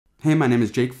Hey, my name is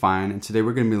Jake Fine, and today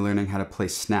we're going to be learning how to play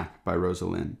Snap by Rosa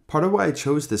Linn. Part of why I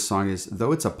chose this song is,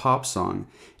 though it's a pop song,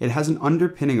 it has an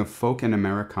underpinning of folk and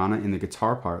Americana in the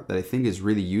guitar part that I think is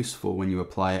really useful when you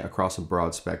apply it across a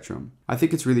broad spectrum. I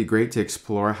think it's really great to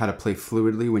explore how to play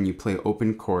fluidly when you play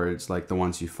open chords like the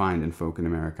ones you find in folk and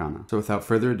Americana. So without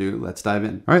further ado, let's dive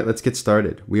in. Alright, let's get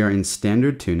started. We are in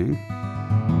standard tuning.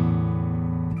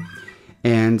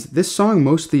 And this song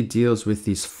mostly deals with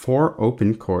these 4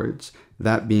 open chords,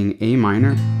 that being A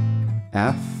minor,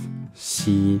 F,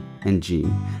 C, and G.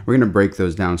 We're going to break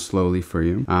those down slowly for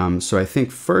you. So I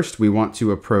think first we want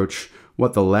to approach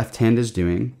what the left hand is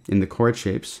doing in the chord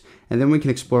shapes, and then we can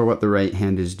explore what the right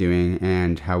hand is doing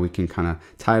and how we can kind of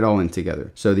tie it all in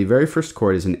together. So the very first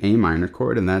chord is an A minor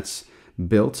chord, and that's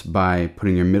built by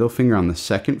putting your middle finger on the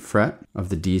 2nd fret of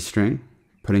the D string,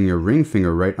 putting your ring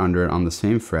finger right under it on the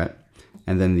same fret,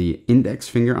 and then the index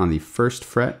finger on the 1st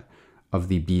fret of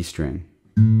the B string.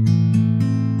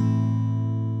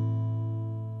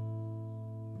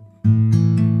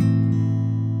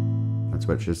 That's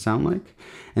what it should sound like.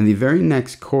 And the very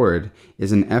next chord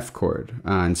is an F chord.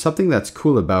 And something that's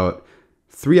cool about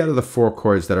 3 out of the 4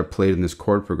 chords that are played in this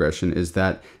chord progression is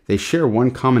that they share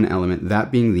one common element,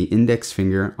 that being the index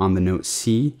finger on the note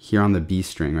C here on the B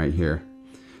string right here.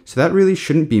 So that really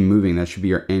shouldn't be moving. That should be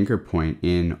your anchor point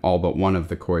in all but one of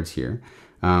the chords here.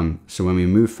 So when we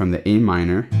move from the A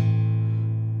minor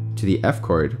to the F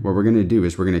chord, what we're going to do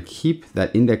is we're going to keep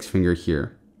that index finger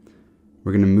here.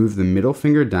 We're going to move the middle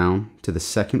finger down to the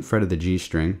 2nd fret of the G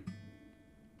string,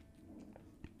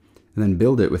 and then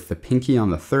build it with the pinky on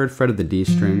the 3rd fret of the D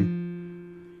string,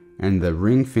 and the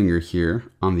ring finger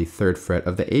here on the 3rd fret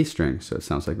of the A string. So it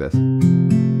sounds like this.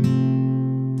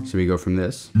 So we go from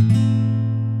this.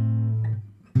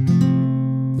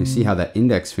 You see how that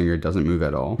index finger doesn't move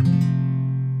at all.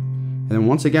 And then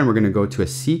once again, we're going to go to a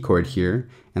C chord here,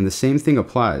 and the same thing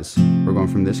applies. We're going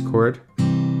from this chord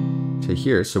to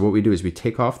here. So what we do is we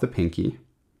take off the pinky,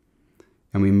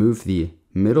 and we move the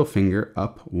middle finger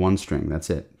up 1 string. That's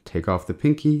it. Take off the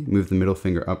pinky, move the middle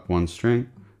finger up 1 string,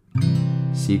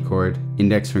 C chord,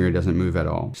 index finger doesn't move at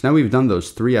all. So now we've done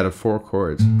those 3 out of 4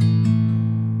 chords.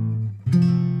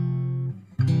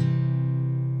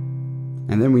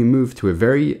 And then we move to a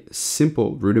very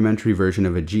simple rudimentary version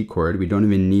of a G chord. We don't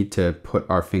even need to put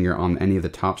our finger on any of the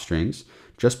top strings.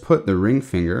 Just put the ring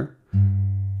finger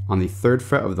on the 3rd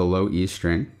fret of the low E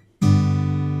string.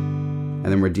 And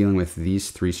then we're dealing with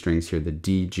these 3 strings here, the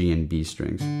D, G, and B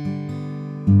strings.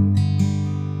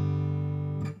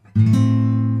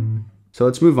 So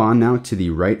let's move on now to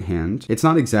the right hand. It's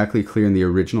not exactly clear in the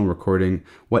original recording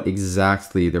what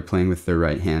exactly they're playing with their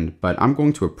right hand, but I'm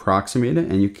going to approximate it,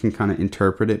 and you can kind of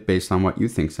interpret it based on what you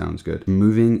think sounds good.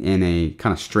 Moving in a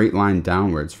kind of straight line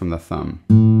downwards from the thumb.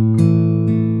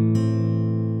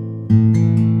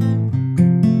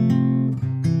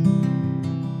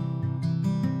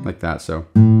 Like that, so.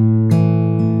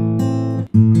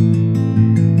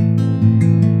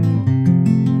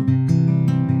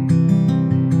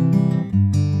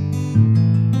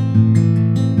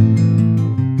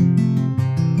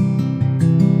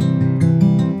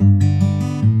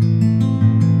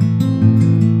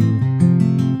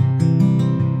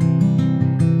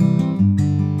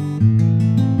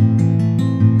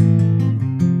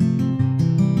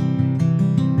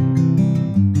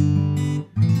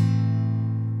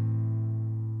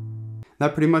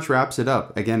 That pretty much wraps it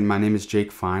up. Again, my name is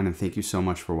Jake Fine, and thank you so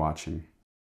much for watching.